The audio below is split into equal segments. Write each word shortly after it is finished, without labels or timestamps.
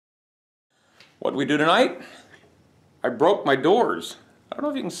What we do tonight? I broke my doors. I don't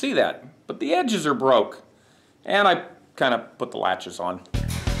know if you can see that, but the edges are broke. And I kind of put the latches on.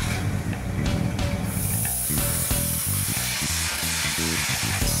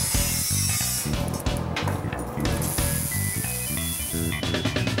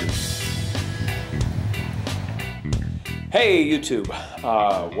 Hey YouTube,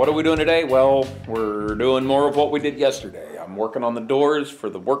 what are we doing today? Well, we're doing more of what we did yesterday. I'm working on the doors for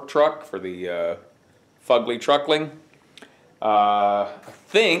the work truck, for the fugly truckling. I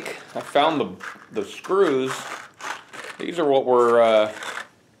think I found the screws. These are what were,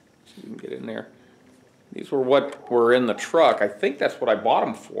 see if you can get in there. These were what were in the truck. I think that's what I bought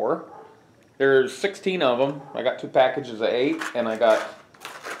them for. There's 16 of them. I got 2 packages of 8, and I got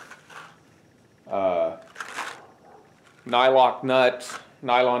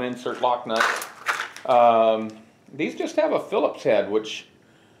nylon insert lock nuts. These just have a Phillips head, which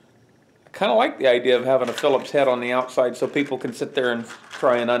I kind of like the idea of having a Phillips head on the outside so people can sit there and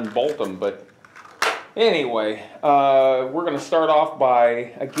try and unbolt them. But anyway, we're going to start off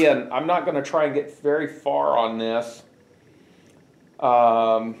by, again, I'm not going to try and get very far on this.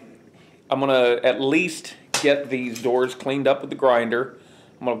 I'm going to at least get these doors cleaned up with the grinder.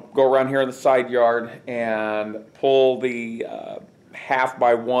 I'm going to go around here in the side yard and pull the 1/2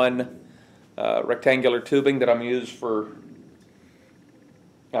 by 1 rectangular tubing that I'm used for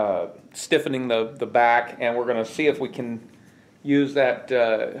stiffening the back, and we're going to see if we can use that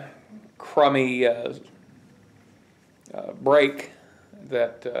crummy brake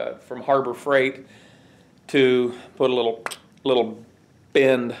that from Harbor Freight to put a little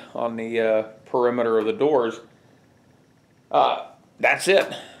bend on the perimeter of the doors. That's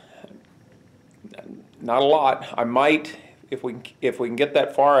it. Not a lot. I might, if we can get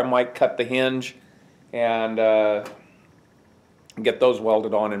that far, I might cut the hinge and get those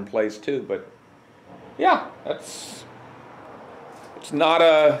welded on in place too. But yeah, it's not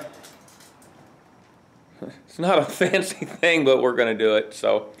a fancy thing, but we're going to do it.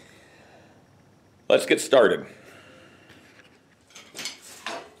 So let's get started.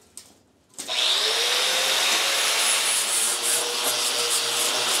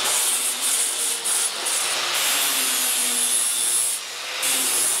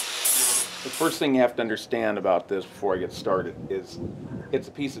 The first thing you have to understand about this before I get started is it's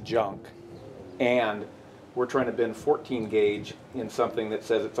a piece of junk, and we're trying to bend 14 gauge in something that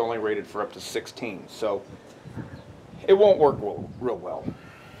says it's only rated for up to 16, so it won't work real well.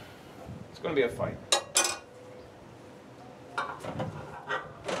 It's going to be a fight.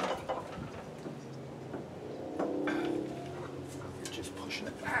 You're just pushing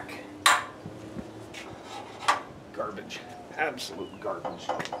it back. Garbage. Absolute garbage.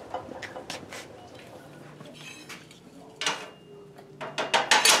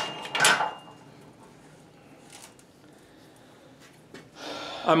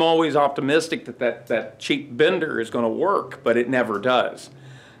 I'm always optimistic that cheap bender is going to work, but it never does.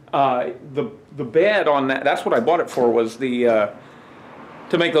 The bed on that's what I bought it for, was the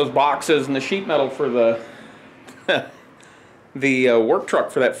to make those boxes and the sheet metal for the the work truck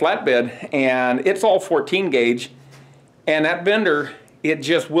for that flatbed, and it's all 14 gauge, and that bender, it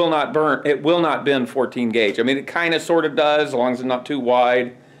just will not burn. It will not bend 14 gauge. I mean, it kind of sort of does, as long as it's not too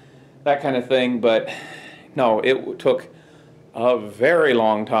wide, that kind of thing, but no, it took a very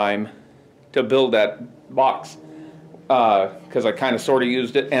long time to build that box because I kind of sort of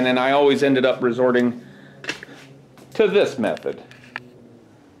used it, and then I always ended up resorting to this method.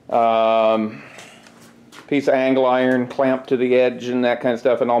 Piece of angle iron clamped to the edge and that kind of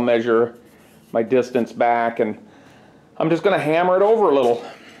stuff, and I'll measure my distance back, and I'm just going to hammer it over a little.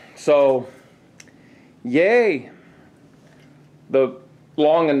 So yay, the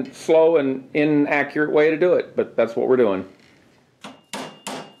long and slow and inaccurate way to do it, but that's what we're doing.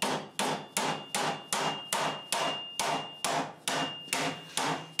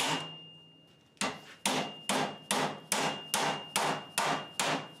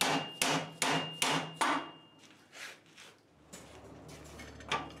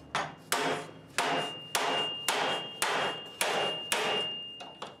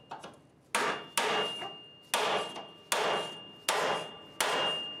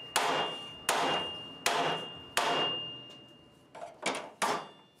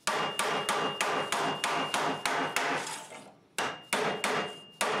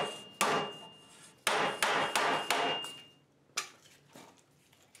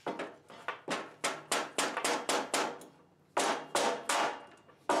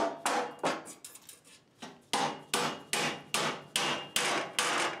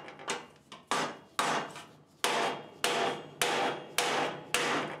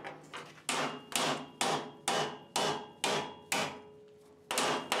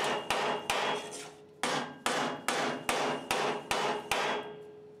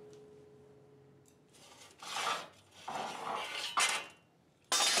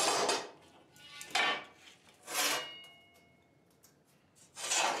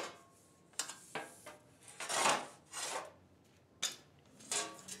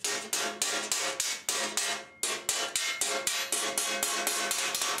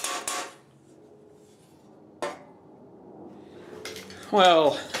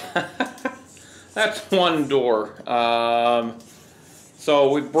 Well, that's one door.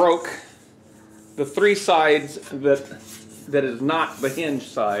 So we broke the three sides that is not the hinge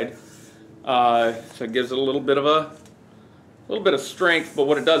side. So it gives it a little bit of strength. But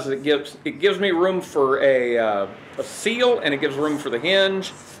what it does is it gives me room for a seal, and it gives room for the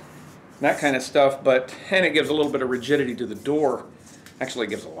hinge, that kind of stuff. And it gives a little bit of rigidity to the door. Actually,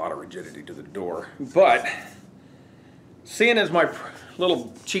 it gives a lot of rigidity to the door. But seeing as my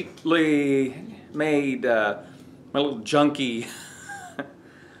little cheaply made, my little junky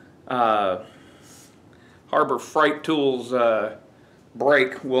Harbor Freight Tools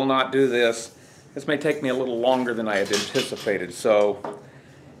brake will not do this. This may take me a little longer than I had anticipated. So,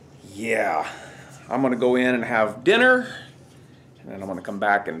 yeah, I'm going to go in and have dinner, and then I'm going to come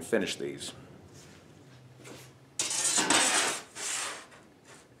back and finish these.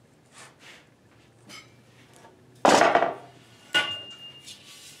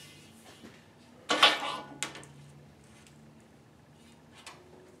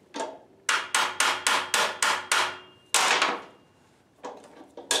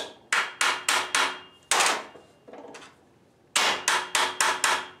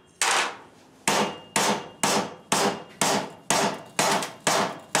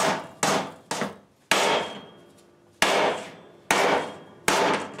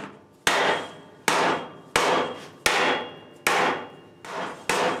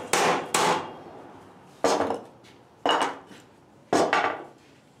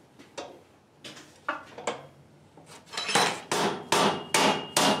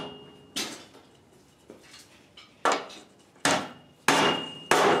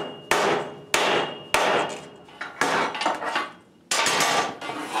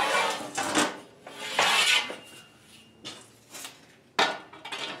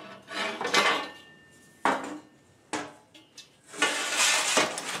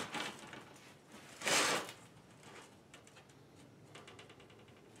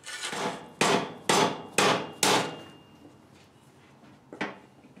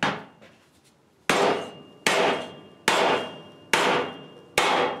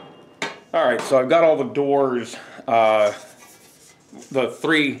 Alright, so I've got all the doors, the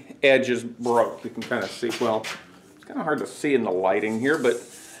three edges broke. You can kind of see, well, it's kind of hard to see in the lighting here, but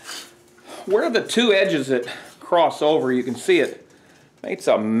where the two edges that cross over, you can see it makes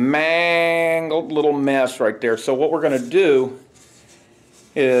a mangled little mess right there. So what we're going to do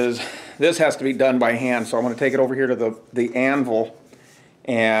is, this has to be done by hand, so I'm going to take it over here to the anvil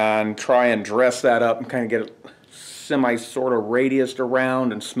and try and dress that up and kind of get it semi sort of radiused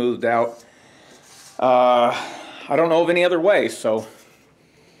around and smoothed out. I don't know of any other way, so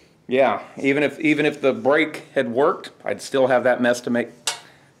yeah, even if the brake had worked, I'd still have that mess to make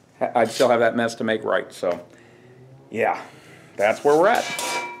right. So yeah, that's where we're at.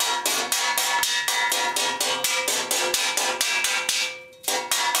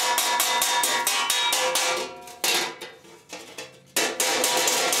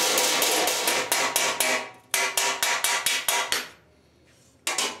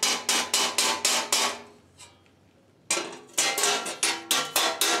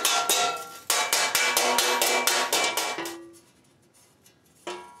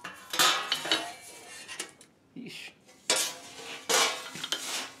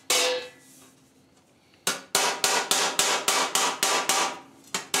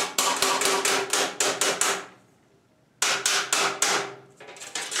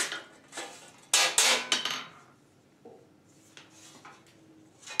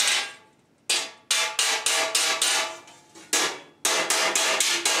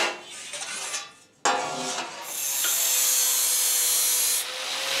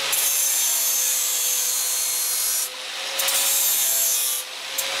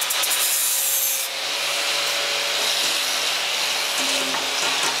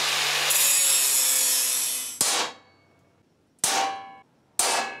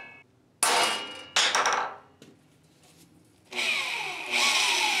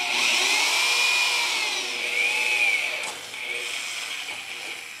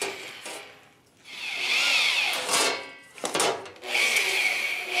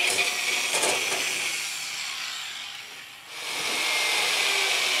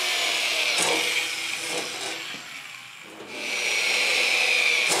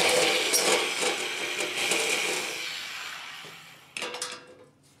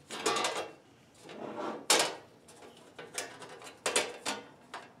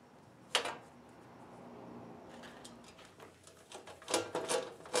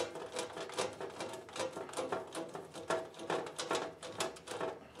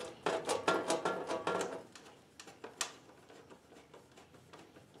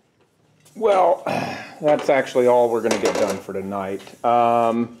 Well, that's actually all we're going to get done for tonight.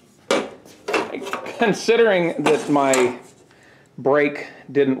 Considering that my brake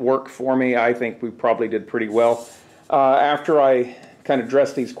didn't work for me, I think we probably did pretty well. After I kind of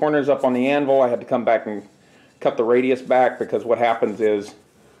dressed these corners up on the anvil, I had to come back and cut the radius back, because what happens is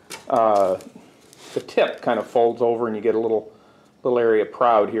the tip kind of folds over and you get a little area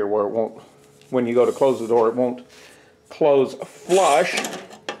proud here where it won't, when you go to close the door, it won't close flush.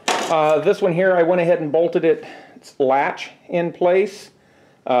 This one here, I went ahead and bolted its latch in place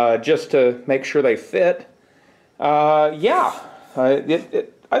just to make sure they fit. Yeah, I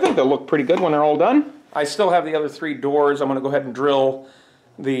think they'll look pretty good when they're all done. I still have the other 3 doors. I'm going to go ahead and drill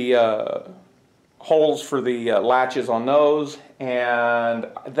the holes for the latches on those, and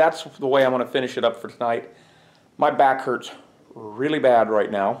that's the way I'm going to finish it up for tonight. My back hurts really bad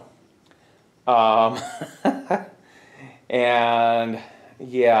right now. And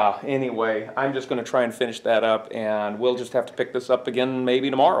yeah, anyway, I'm just going to try and finish that up, and we'll just have to pick this up again maybe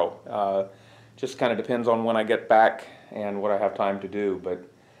tomorrow. Just kind of depends on when I get back and what I have time to do. But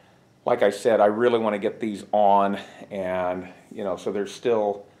like I said, I really want to get these on, and you know, so there's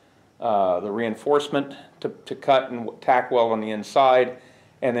still the reinforcement to cut and tack weld on the inside,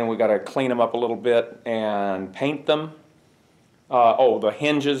 and then we got to clean them up a little bit and paint them. Oh, the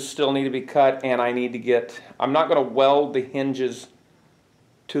hinges still need to be cut, and I need to get, I'm not going to weld the hinges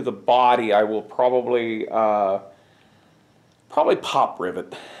to the body. I will probably pop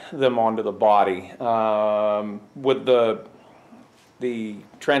rivet them onto the body. With the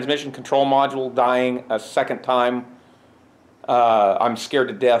transmission control module dying a second time, I'm scared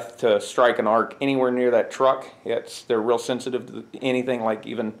to death to strike an arc anywhere near that truck. They're real sensitive to anything, like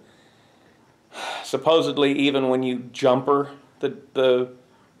even supposedly even when you jumper the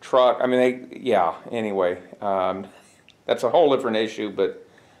truck. I mean, yeah, anyway, that's a whole different issue, but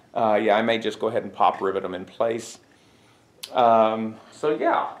yeah, I may just go ahead and pop rivet them in place. So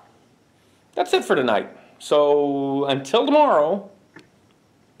yeah, that's it for tonight. So until tomorrow,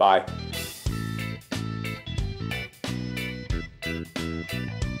 bye.